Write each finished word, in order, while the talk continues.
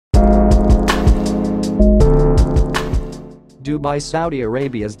Dubai. Saudi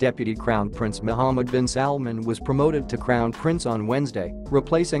Arabia's Deputy Crown Prince Mohammed bin Salman was promoted to Crown Prince on Wednesday,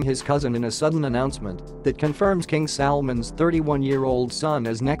 replacing his cousin in a sudden announcement that confirms King Salman's 31-year-old son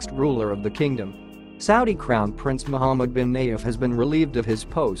as next ruler of the kingdom. Saudi Crown Prince Mohammed bin Nayef has been relieved of his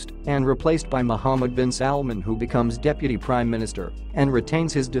post and replaced by Mohammed bin Salman, who becomes Deputy Prime Minister and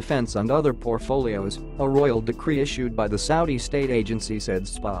retains his defense and other portfolios, a royal decree issued by the Saudi state agency said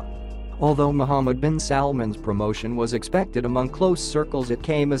SPA. Although Mohammed bin Salman's promotion was expected among close circles, it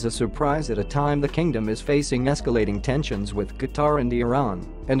came as a surprise at a time the kingdom is facing escalating tensions with Qatar and Iran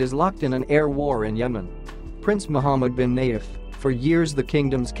and is locked in an air war in Yemen. Prince Mohammed bin Nayef, for years the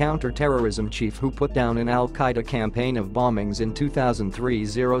kingdom's counter-terrorism chief who put down an al-Qaeda campaign of bombings in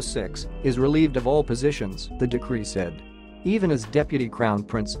 2003-06, is relieved of all positions, the decree said. Even as Deputy Crown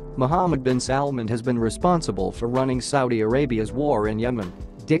Prince, Mohammed bin Salman has been responsible for running Saudi Arabia's war in Yemen,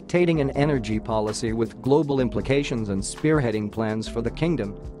 dictating an energy policy with global implications and spearheading plans for the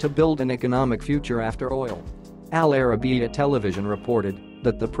kingdom to build an economic future after oil. Al Arabiya television reported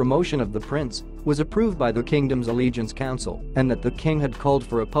that the promotion of the prince was approved by the kingdom's Allegiance Council and that the king had called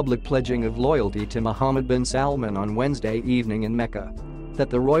for a public pledging of loyalty to Mohammed bin Salman on Wednesday evening in Mecca. That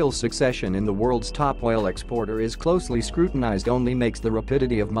the royal succession in the world's top oil exporter is closely scrutinized only makes the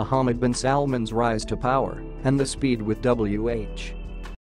rapidity of Mohammed bin Salman's rise to power and the speed with which